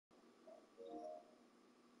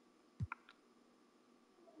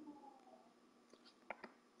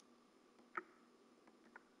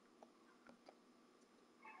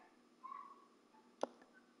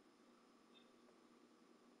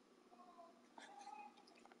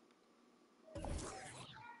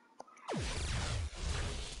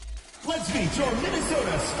Let's meet your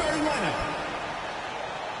Minnesota starting lineup.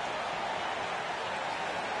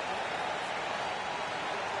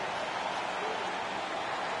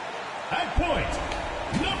 At point,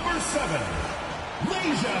 number 7,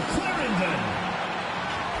 Lasia Clarendon.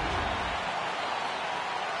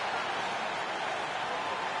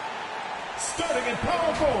 Starting at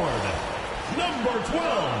power forward, number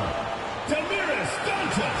 12, Damiris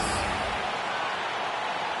Dantas.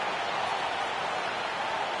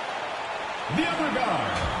 The other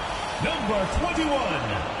guard, number 21,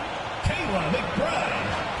 Kayla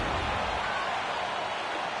McBride.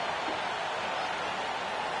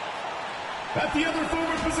 At the other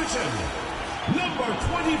forward position, number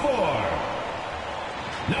 24,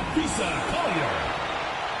 Nafisa Collier.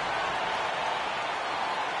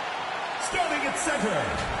 Starting at center,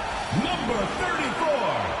 number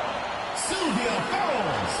 34, Sylvia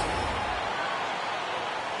Fowles.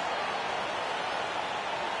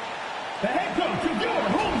 The head coach of your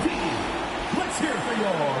home team. Let's hear it for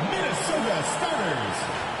your Minnesota starters.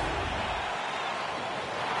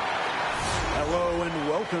 Hello and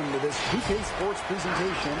welcome to this 2K Sports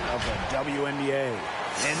presentation of the WNBA.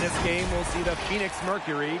 In this game, we'll see the Phoenix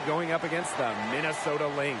Mercury going up against the Minnesota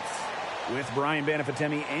Lynx. With Brian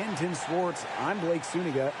Banafitemi and Tim Swartz, I'm Blake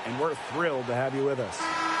Suniga, and we're thrilled to have you with us.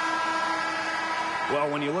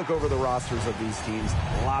 Well, when you look over the rosters of these teams,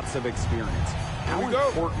 lots of experience. How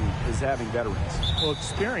important is having veterans? Well,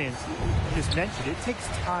 experience, you just mentioned, it takes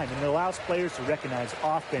time, and it allows players to recognize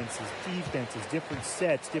offenses, defenses, different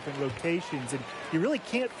sets, different rotations, and you really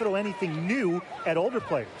can't throw anything new at older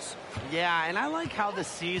players. Yeah, and I like how the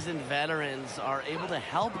seasoned veterans are able to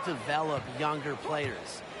help develop younger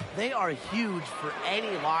players. They are huge for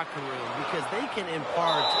any locker room because they can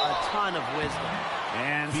impart a ton of wisdom.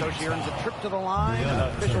 And so she earns a trip to the line. The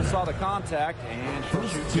official saw the contact, and she'll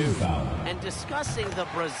shoot two. And discussing the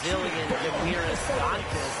Brazilian Damiris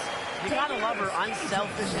Dantas, you gotta love her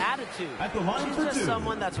unselfish attitude. She's just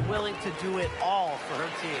someone that's willing to do it all for her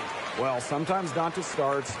team. Well, sometimes Dantas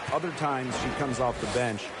starts, other times she comes off the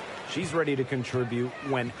bench. She's ready to contribute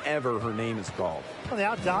whenever her name is called. Well,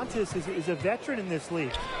 now Dantas is a veteran in this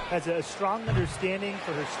league, has a strong understanding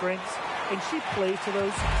for her strengths, and she plays to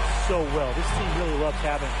those so well. This team really loves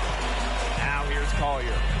having her. Now here's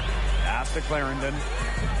Collier. Pass to Clarendon.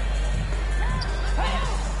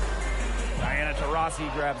 Diana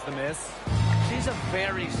Taurasi grabs the miss. She's a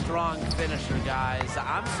very strong finisher, guys.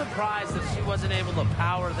 I'm surprised that she wasn't able to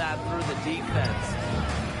power that through the defense.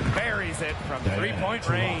 Buries it from three-point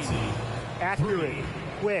range. Accurate,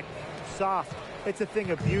 quick, soft. It's a thing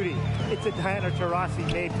of beauty. It's a Diana Taurasi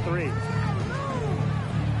made three.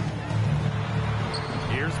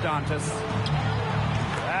 Here's Dantas.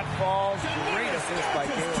 That falls. Great assist by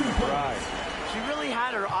Kayla McBride. She really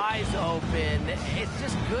had her eyes open. It's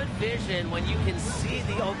just good vision when you can see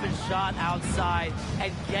the open shot outside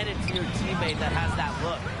and get it to your teammate that has that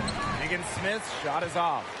look. Smith's shot is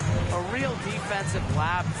off. A real defensive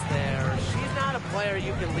lapse there. She's not a player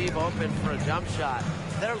you can leave open for a jump shot.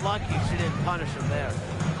 They're lucky she didn't punish him there.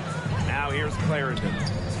 Now here's Clarendon.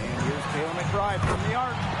 And here's Kayla McBride from the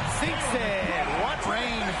arc. Sinks it. What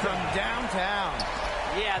range from downtown.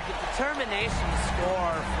 Yeah, the determination to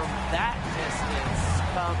score from that distance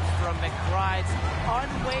comes from McBride's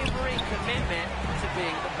unwavering commitment to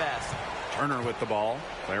being the best. Turner with the ball.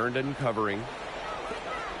 Clarendon covering.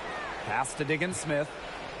 Pass to Diggins-Smith.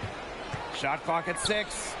 Shot clock at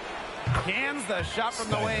 6. Cans the shot from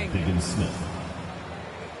the wing.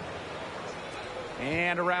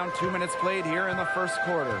 And around 2 minutes played here in the first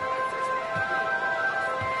quarter.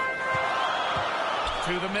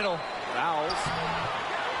 To the middle. Fouls.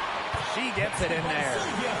 She gets it in there.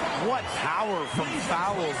 What power from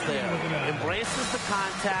Fowles there. Embraces the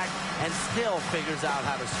contact and still figures out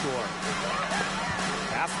how to score.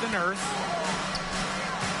 Pass to Nurse.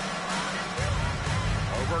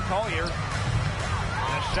 Over Collier.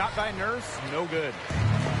 And a shot by Nurse, no good.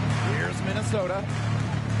 Here's Minnesota.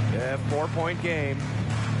 A 4-point game.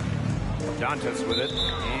 Dantas with it.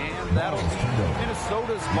 And that'll be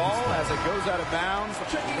Minnesota's ball as it goes out of bounds.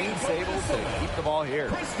 Lynx able to keep the ball here.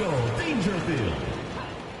 Crystal Dangerfield.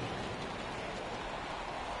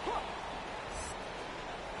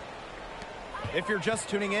 If you're just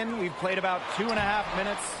tuning in, we've played about 2.5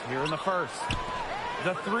 minutes here in the first.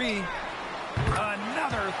 The three.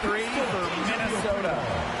 Another three for Minnesota.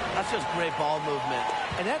 That's just great ball movement.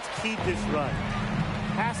 And that's key to this run.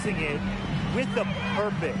 Passing it with a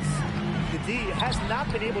purpose. The D has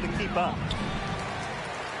not been able to keep up.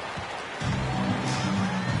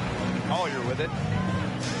 Collier with it.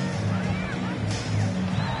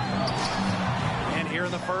 And here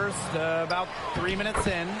in the first, about 3 minutes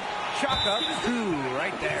in, Shaka, two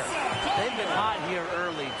right there. They've been hot here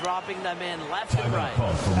early, dropping them in left and right.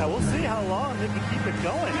 We'll see how long they can keep it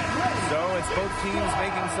going. So it's both teams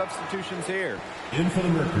making substitutions here. In for the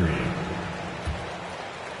Mercury.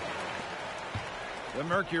 The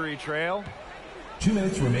Mercury trail. 2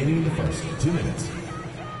 minutes remaining in the first. 2 minutes.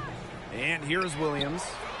 And here's Williams.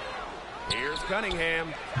 Here's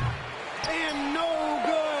Cunningham. And no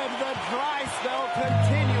good. The dry spell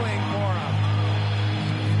continuing for him.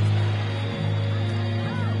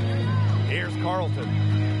 Here's Carlton.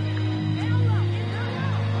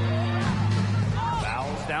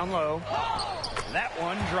 Fouls down low. That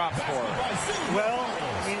one drops for him. Well,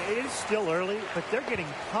 I mean, it is still early, but they're getting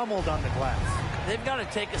pummeled on the glass. They've got to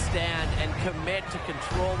take a stand and commit to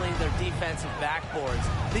controlling their defensive backboards.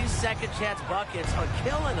 These second chance buckets are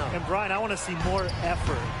killing them. And Brian, I want to see more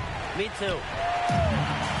effort. Me too.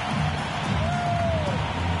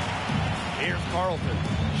 Here's Carlton.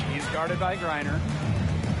 She's guarded by Griner.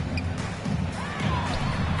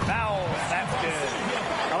 Fouls. That's good.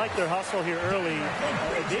 I like their hustle here early.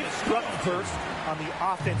 They've struck first on the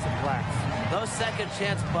offensive glass. Those second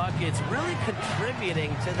chance buckets really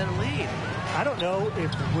contributing to their lead. I don't know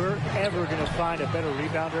if we're ever going to find a better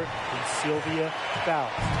rebounder than Sylvia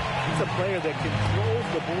Fowles. She's a player that controls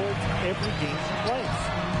the boards every game she plays.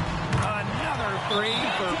 Another three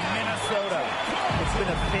for Minnesota. It's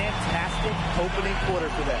been a fantastic opening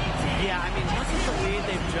quarter for them. Yeah, I mean, look at the lead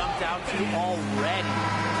they've jumped out to already.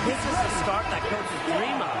 This is the start that coaches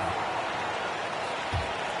dream of.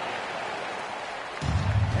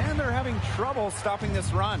 And they're having trouble stopping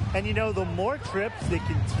this run. And you know, the more trips they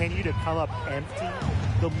continue to come up empty,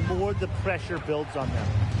 the more the pressure builds on them.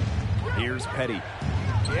 Here's Petty.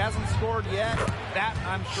 He hasn't scored yet. That,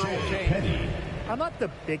 I'm sure, will change. I'm not the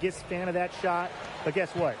biggest fan of that shot, but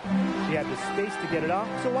guess what? She had the space to get it off,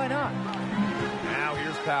 so why not? Now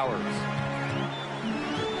here's Powers.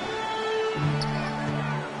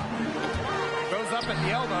 Goes up at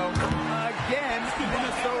the elbow. Again,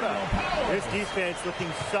 Minnesota. This defense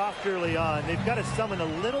looking soft early on. They've got to summon a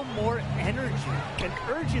little more energy and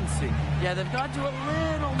urgency. Yeah, they've got to do a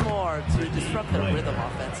little more to disrupt their rhythm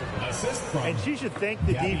offensively. And she should thank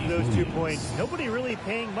the D for those 2 points. Nobody really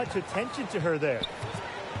paying much attention to her there.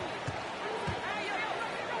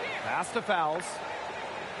 Pass to Fouls.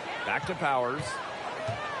 Back to Powers.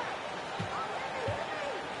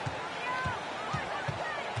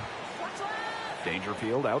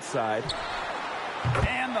 Dangerfield outside.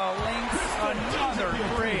 And the Lynx, another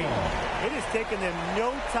three. It has taken them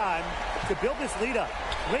no time to build this lead up.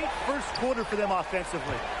 Great first quarter for them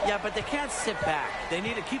offensively. Yeah, but they can't sit back. They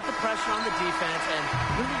need to keep the pressure on the defense and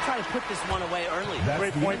really try to put this one away early.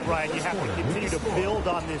 Great point, Brian. You have to continue to build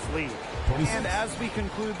on this lead. And as we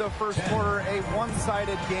conclude the first quarter, a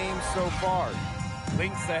one-sided game so far.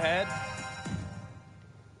 Lynx ahead.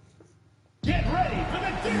 Get ready for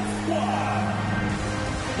the Duke Squad.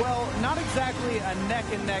 Well, not exactly a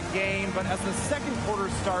neck-and-neck game, but as the second quarter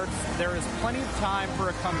starts, there is plenty of time for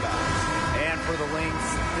a comeback. And for the Lynx,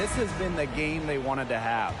 this has been the game they wanted to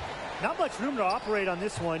have. Not much room to operate on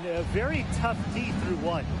this one. A very tough D through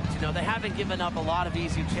one. You know, they haven't given up a lot of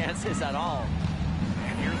easy chances at all.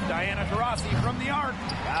 And here's Diana Taurasi from the arc.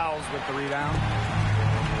 Fouls with the rebound.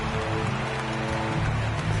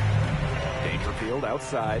 Dangerfield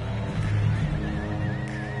outside.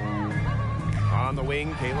 On the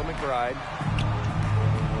wing, Kayla McBride.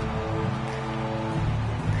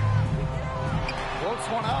 Floats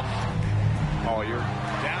one up. Collier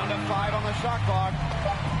down to 5 on the shot clock.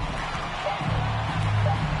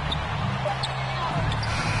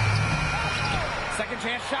 Second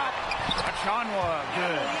chance shot. Achanwa,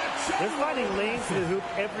 good. They're finding lanes to the hoop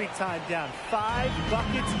every time down. 5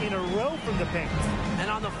 buckets in a row from the paint. And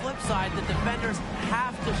on the flip side, the defenders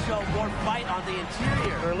have to show more fight on the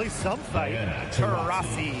interior. Or at least some fight.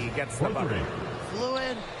 Taurasi gets the bucket.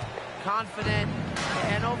 Fluid, confident,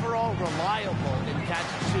 and overall reliable in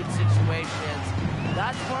catch-and-shoot situations.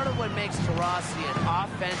 That's part of what makes Taurasi an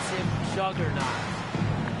offensive juggernaut.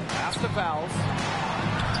 Pass to Fouls.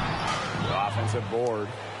 Offensive board.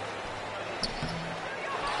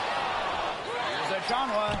 Here's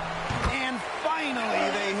Achanwa. And finally,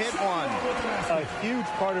 they hit one. A huge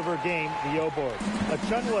part of her game, the O-board.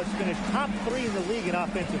 Achanwa has finished top 3 in the league in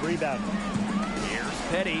offensive rebounding. Here's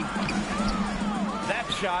Petty. That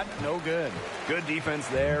shot, no good. Good defense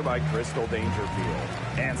there by Crystal Dangerfield.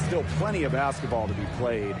 And still plenty of basketball to be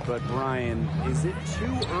played. But, Brian, is it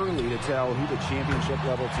too early to tell who the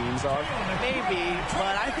championship-level teams are? Maybe,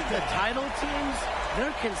 but I think the title teams,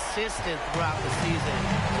 they're consistent throughout the season.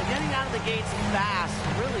 So getting out of the gates fast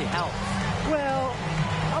really helps. Well,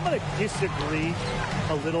 I'll I'm going to disagree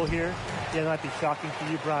a little here. Yeah, that might be shocking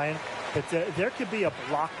for you, Brian. But there could be a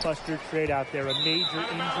blockbuster trade out there, a major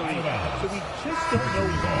injury. So we just don't know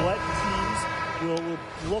what teams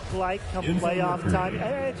will look like come playoff time.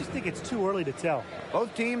 I just think it's too early to tell.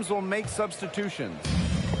 Both teams will make substitutions.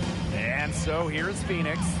 And so here's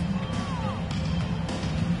Phoenix.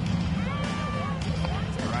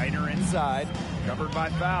 Griner inside, covered by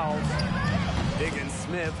fouls. Diggins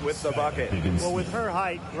Smith with the bucket. Well, with her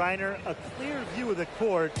height, Griner, a clear view of the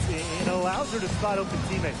court, and allows her to spot open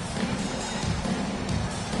teammates.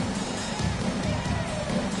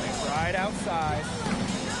 Right outside.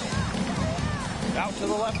 Out to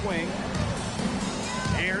the left wing.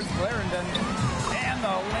 Here's Clarendon. And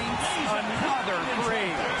the Lynx, another three.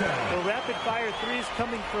 The rapid-fire threes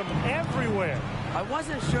coming from everywhere. I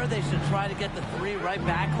wasn't sure they should try to get the three right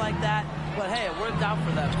back like that, but hey, it worked out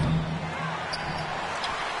for them.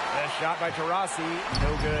 Shot by Taurasi, no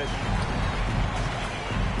good.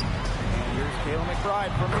 And here's Kayla McBride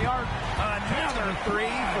from the arc. Another three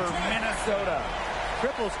for Minnesota.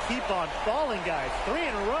 Triples keep on falling, guys. 3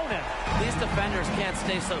 in a row now. These defenders can't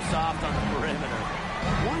stay so soft on the perimeter.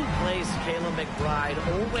 One place Kayla McBride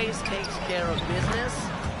always takes care of business,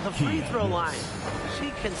 the free throw line. She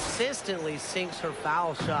consistently sinks her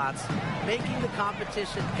foul shots, making the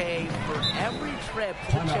competition pay for every trip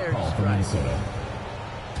to the charity stripe.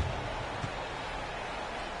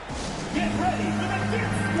 Get ready for the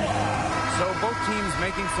fifth squad. So both teams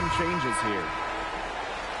making some changes here.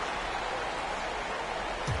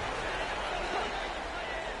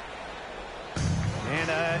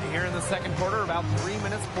 And here in the second quarter, about 3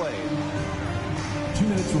 minutes played. 2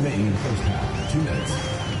 minutes remaining in the first half. 2 minutes.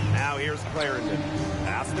 Now here's Clarendon.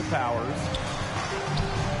 Pass to Powers.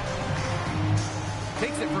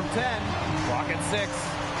 Takes it from 10. Clock at 6.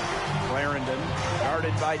 Clarendon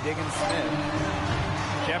guarded by Diggins Smith.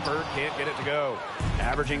 Shepard can't get it to go.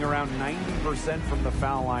 Averaging around 90% from the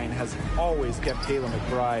foul line has always kept Kayla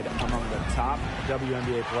McBride among the top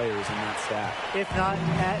WNBA players in that stat. If not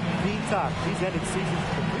at the top. She's ended seasons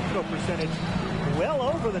with a free throw percentage well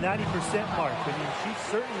over the 90% mark. I mean, she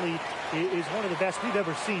certainly is one of the best we've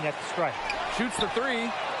ever seen at the stripe. Shoots the three.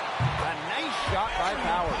 A nice shot by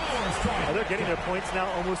Powers. Well, they're getting their points now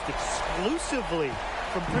almost exclusively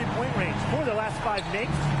from three-point range. 4 of their last 5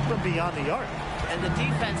 makes from beyond the arc. And the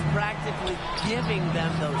defense practically giving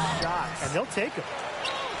them those shots. And they'll take them.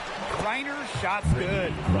 Griner's shot's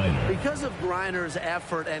good. Because of Griner's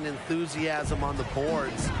effort and enthusiasm on the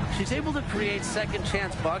boards, she's able to create second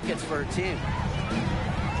chance buckets for her team.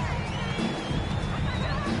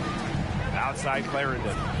 Outside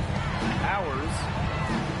Clarendon. Powers.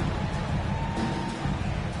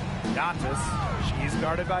 Dantas. She's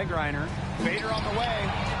guarded by Griner. Vader on the way.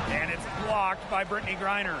 And it's blocked by Brittany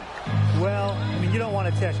Griner. Well, I mean, you don't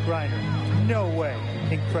want to test Griner. No way.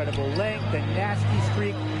 Incredible length, a nasty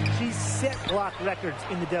streak. She's set block records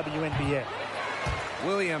in the WNBA.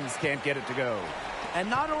 Williams can't get it to go. And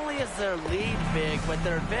not only is their lead big, but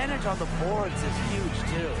their advantage on the boards is huge,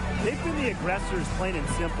 too. They've been the aggressors, plain and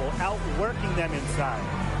simple, outworking them inside.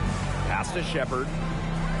 Pass to Shepard.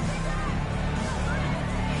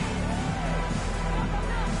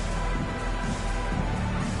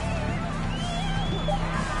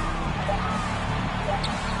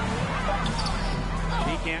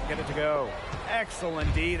 Can't get it to go.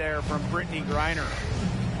 Excellent D there from Brittany Griner.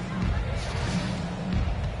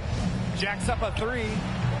 Jacks up a three.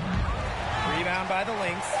 Rebound by the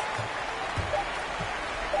Lynx.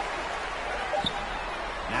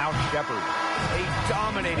 Now Shepard. A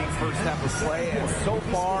dominating first half of play, and so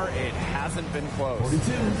far it hasn't been close.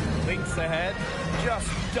 42. Lynx ahead, just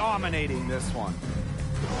dominating this one.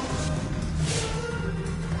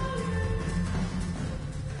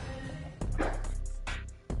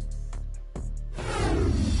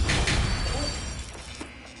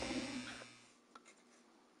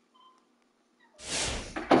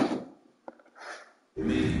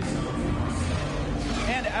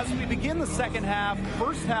 As we begin the second half,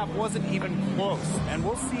 first half wasn't even close, and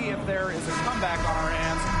we'll see if there is a comeback on our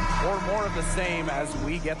hands or more of the same as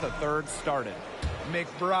we get the third started.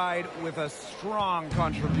 McBride with a strong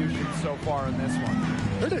contribution so far in this one.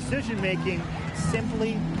 Her decision-making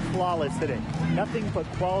simply flawless today. Nothing but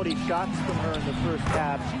quality shots from her in the first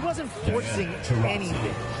half. She wasn't forcing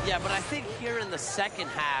anything. Yeah, but I think here in the second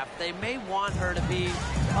half, they may want her to be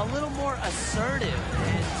a little more assertive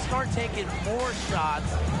and start taking more shots,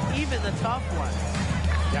 even the tough ones.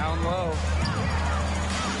 Down low.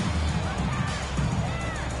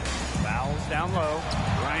 Fouls down low.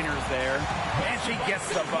 Griner's there. And she gets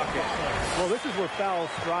the bucket. Well, this is where Fowles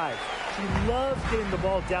thrives. She loves getting the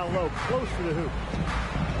ball down low, close to the hoop.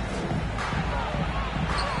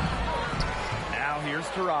 here's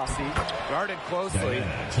Taurasi. Guarded closely.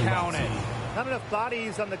 Count it. Not enough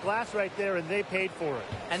bodies on the glass right there, and they paid for it.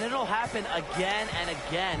 And it'll happen again and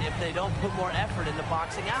again if they don't put more effort into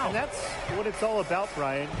boxing out. And that's what it's all about,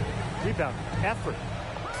 Brian. Rebound, effort.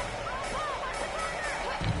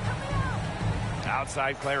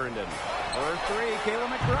 Outside Clarendon. For three, Kayla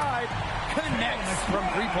McBride connects from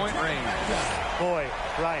three-point range. Boy,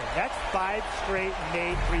 Brian, that's 5 straight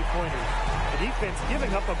made three-pointers. The defense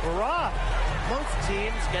giving up a barrage. Most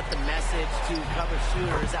teams get the message to cover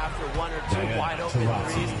shooters after 1 or 2 wide-open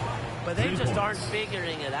threes, but they just aren't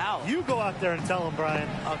figuring it out. You go out there and tell them, Brian.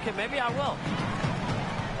 Okay, maybe I will.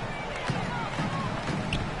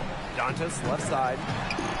 Dantas, left side.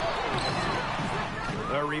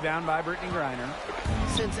 The rebound by Brittany Griner.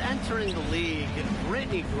 Since entering the league,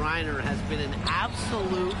 Brittany Griner has been an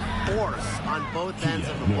absolute force on both ends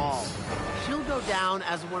of the ball. She'll go down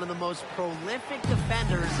as one of the most prolific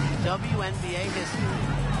defenders in WNBA history.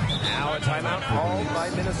 Now a timeout called by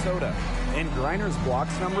Minnesota. And Griner's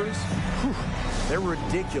blocks numbers, whew, they're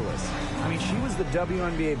ridiculous. I mean, she was the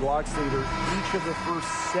WNBA blocks leader each of the first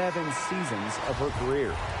 7 seasons of her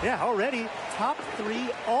career. Yeah, already top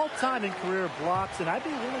 3 all-time in career blocks, and I'd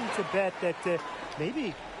be willing to bet that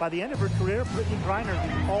maybe by the end of her career, Brittany Griner,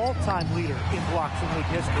 the all-time leader in blocks in league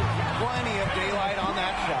history. Plenty of daylight on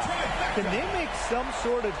that shot. Can they make some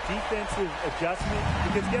sort of defensive adjustment?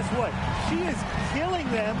 Because guess what? She is killing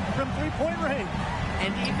them from three-point range.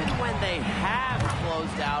 And even when they have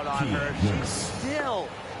closed out on her, she's still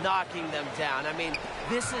knocking them down. I mean,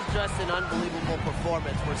 this is just an unbelievable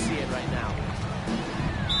performance we're seeing right now.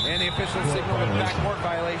 And the official signal with backcourt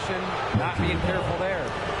violation, not being careful there.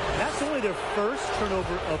 That's only their first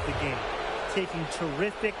turnover of the game, taking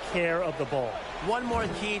terrific care of the ball. One more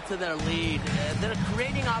key to their lead. They're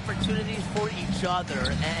creating opportunities for each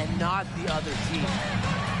other and not the other team.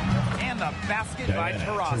 And the basket by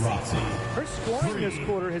Taurasi. Her scoring this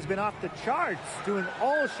quarter has been off the charts, doing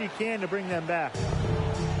all she can to bring them back.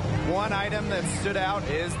 One item that stood out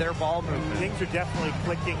is their ball movement. Things are definitely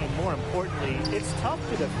clicking, and more importantly, it's tough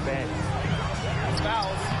to defend.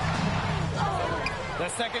 Fouls. The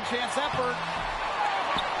second chance effort.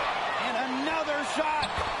 And another shot.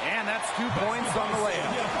 And that's 2 points on the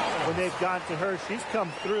layup. When they've gone to her, she's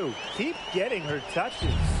come through. Keep getting her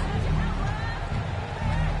touches.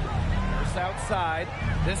 First outside.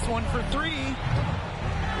 This one for 3.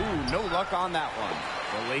 Ooh, no luck on that one.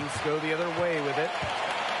 The Lynx go the other way with it.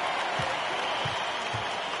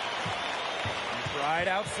 Right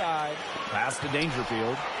outside. Pass to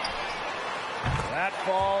Dangerfield. That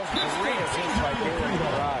falls. Great assist by Kayla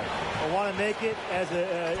McBride. I want to make it as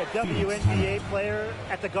a WNBA player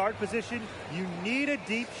at the guard position. You need a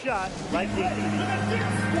deep shot like this.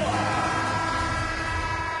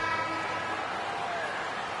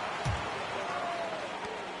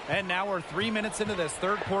 And now we're 3 minutes into this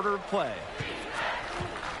third quarter of play.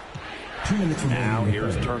 2 minutes Now remaining.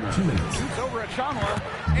 here's Turner. 2 minutes. Shoots over at Chamla.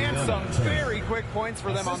 And some very quick points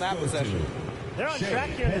for them on that possession. They're on track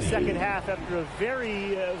here in the second half after a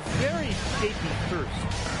very shaky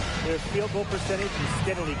first. Their field goal percentage is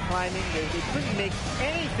steadily climbing. They couldn't make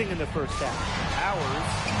anything in the first half. Powers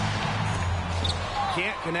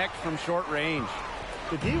can't connect from short range.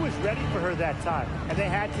 The D was ready for her that time, and they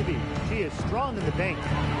had to be. She is strong in the paint.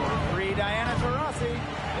 3, Diana Taurasi.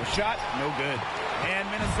 The shot, no good. And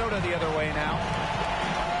Minnesota the other way now.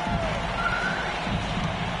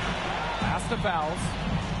 Pass to Fouls.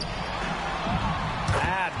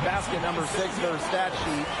 Add basket number 6 to their stat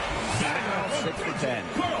sheet. Now 6 for 10.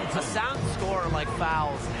 A sound scorer like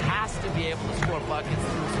Fouls has to be able to score buckets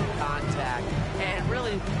through some contact. And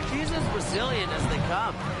really, she's as resilient as they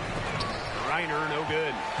come. Griner, no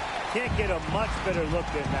good. Can't get a much better look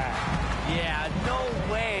than that. Yeah,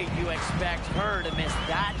 no way you expect her to miss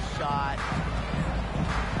that shot.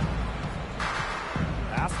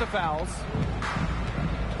 Pass to Fouls.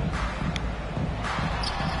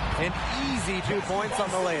 An easy 2 points on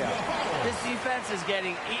the layup. This defense is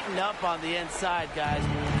getting eaten up on the inside, guys,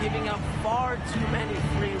 giving up far too many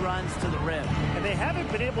free runs to the rim. And they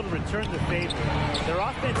haven't been able to return the favor. Their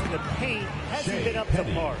offense in the paint hasn't been up to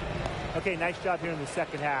par. Okay, nice job here in the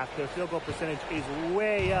second half. Their field goal percentage is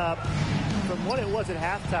way up from what it was at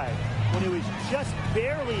halftime, when it was just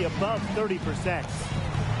barely above 30%.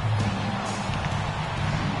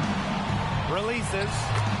 Releases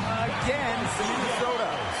again to Minnesota.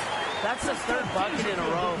 That's the third bucket in a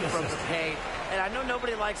row from the paint. And I know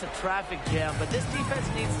nobody likes a traffic jam, but this defense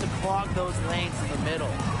needs to clog those lanes in the middle.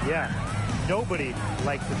 Yeah, nobody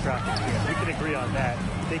likes the traffic jam. We can agree on that.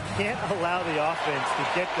 They can't allow the offense to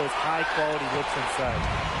get those high-quality looks inside.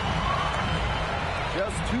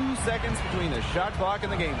 Just 2 seconds between the shot clock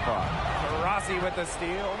and the game clock. Rossi with the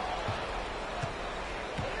steal.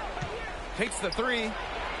 Takes the three.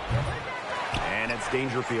 And it's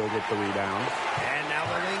Dangerfield with the rebound. And now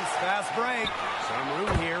the Lynx fast break. Some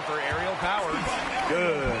room here for aerial powers.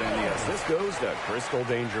 Good. And the assist goes to Crystal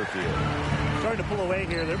Dangerfield. Starting to pull away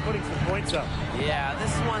here. They're putting some points up. Yeah,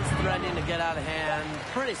 this one's threatening to get out of hand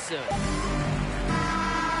pretty soon.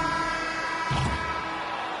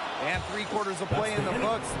 And 3/4 of play in the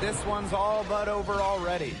books. This one's all but over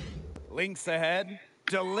already. Lynx ahead,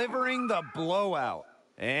 delivering the blowout.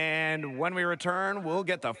 And when we return, we'll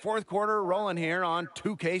get the 4th quarter rolling here on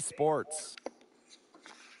 2K Sports.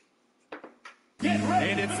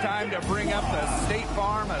 And it's time to bring up the State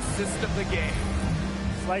Farm assist of the game.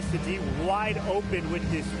 Sliced the D wide open with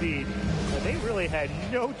this feed. They really had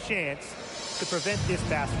no chance to prevent this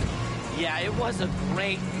basket. Yeah, it was a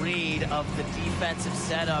great read of the defensive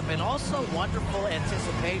setup and also wonderful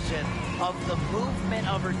anticipation of the movement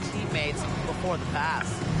of her teammates before the pass.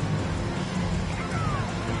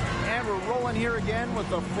 And we're rolling here again with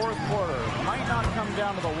the 4th quarter. Might not come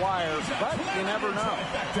down to the wire, but you never know.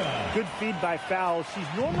 Good feed by Foul. She's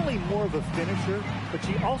normally more of a finisher, but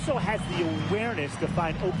she also has the awareness to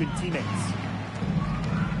find open teammates.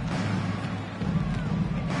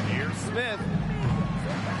 Here's Smith.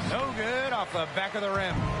 No good off the back of the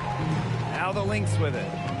rim. Now the Lynx with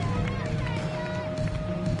it.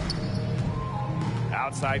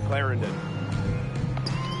 Outside Clarendon.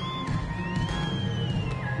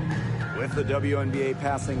 With the WNBA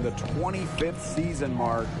passing the 25th season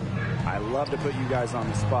mark, I love to put you guys on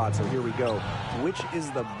the spot, so here we go. Which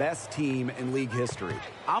is the best team in league history?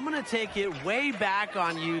 I'm going to take it way back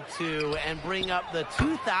on you two and bring up the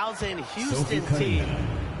 2000 Houston team.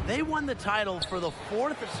 They won the title for the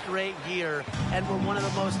 4th straight year and were one of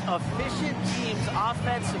the most efficient teams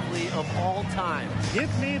offensively of all time. Give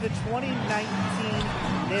me the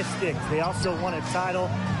 2019 Mystics. They also won a title,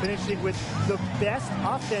 finishing with the best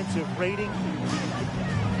offensive rating in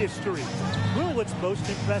league history. Really, what's most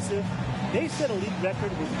impressive, they set a league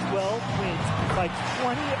record with 12 wins by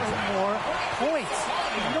 20 or more points.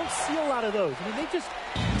 And you don't see a lot of those. I mean, they just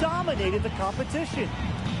dominated the competition.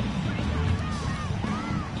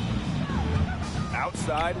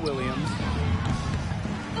 Outside Williams.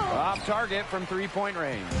 Off target from 3-point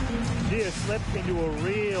range. She has slipped into a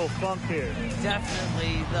real funk here.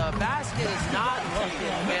 Definitely. The basket is not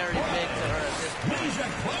looking very big to her at this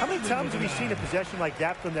point. How many times have we seen a possession like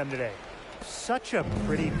that from them today? Such a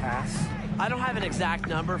pretty pass. I don't have an exact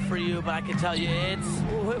number for you, but I can tell you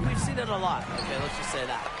we've seen it a lot. Okay, let's just say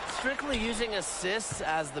that. Strictly using assists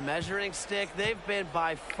as the measuring stick, they've been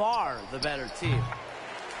by far the better team.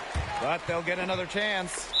 But they'll get another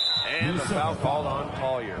chance. And the foul called on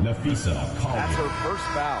Collier. That's her first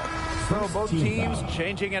foul. So both teams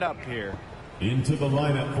changing it up here. Into the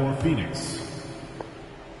lineup for Phoenix.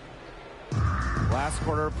 Last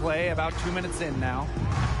quarter of play, about 2 minutes in now.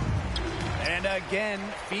 And again,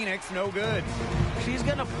 Phoenix no good. She's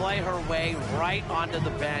going to play her way right onto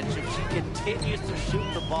the bench if she continues to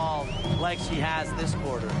shoot the ball like she has this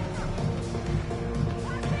quarter.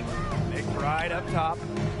 McBride up top.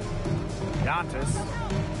 Dantas.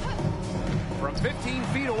 From 15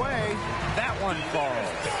 feet away, that one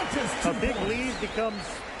falls. A big lead becomes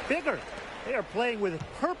bigger. They are playing with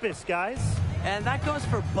purpose, guys. And that goes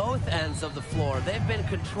for both ends of the floor. They've been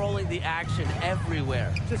controlling the action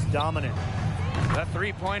everywhere. Just dominant. The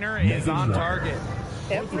three-pointer is on target.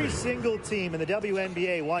 Every single team in the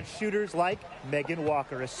WNBA wants shooters like Megan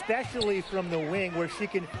Walker, especially from the wing where she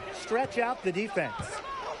can stretch out the defense.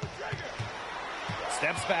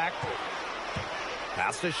 Steps back.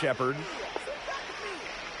 Pass to Shepard.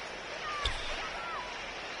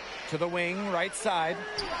 To the wing, right side.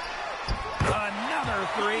 Another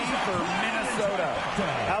three for Minnesota.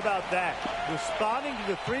 How about that? Responding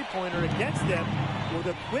to the three-pointer against them with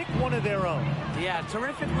a quick one of their own. Yeah,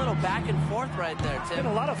 terrific little back and forth right there, Tim. It's been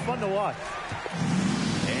a lot of fun to watch.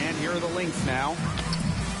 And here are the Lynx now.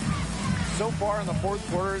 So far in the 4th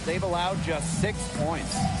quarter, they've allowed just 6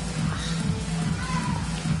 points.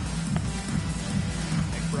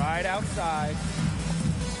 McBride outside.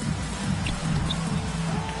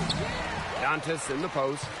 Dantas in the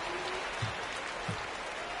post.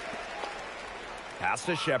 Pass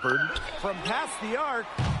to Shepard. From past the arc.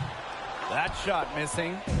 That shot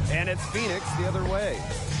missing. And it's Phoenix the other way.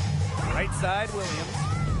 Right side, Williams.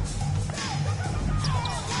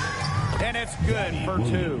 And it's good for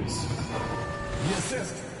 2. The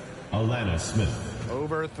assist, Alana Smith.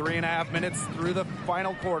 Over 3.5 minutes through the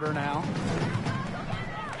final quarter now.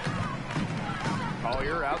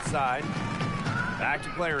 Collier outside. Back to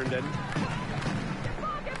Clarendon.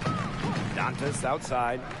 Dantas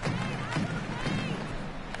outside.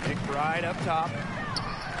 McBride up top.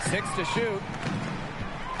 6 to shoot.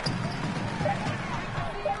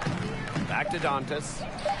 Back to Dantas.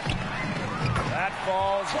 That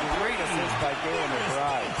falls. Great assist by Kayla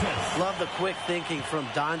McBride. Love the quick thinking from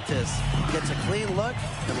Dantas. Gets a clean look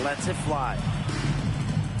and lets it fly.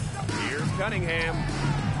 Here's Cunningham.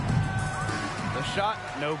 The shot,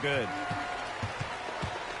 no good.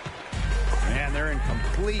 Man, they're in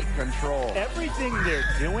complete control. Everything they're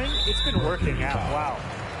doing, it's been working out. Wow.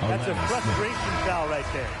 That's a frustration foul right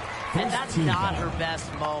there. And that's not her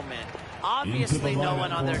best moment. Obviously, no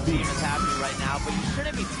one on their team is happy right now, but you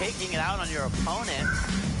shouldn't be taking it out on your opponent.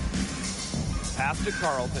 Pass to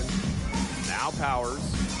Carlton. Now Powers.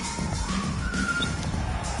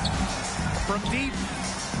 From deep.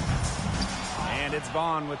 And it's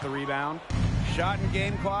Vaughn with the rebound. Shot and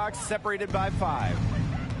game clock separated by 5.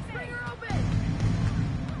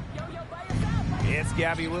 It's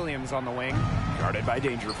Gabby Williams on the wing, guarded by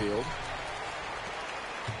Dangerfield.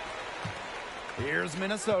 Here's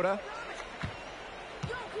Minnesota.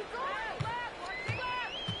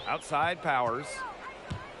 Outside Powers.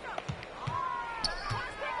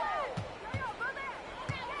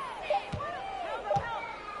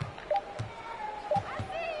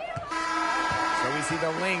 So we see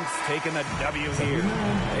the Lynx taking the W here.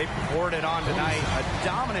 They poured it on tonight. A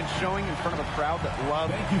dominant showing in front of a crowd that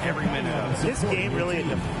loved every minute of it. This game really a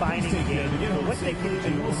defining game for what they can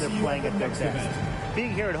do when they're playing at their best.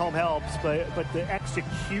 Being here at home helps, but the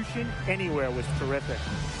execution anywhere was terrific.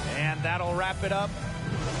 And that'll wrap it up.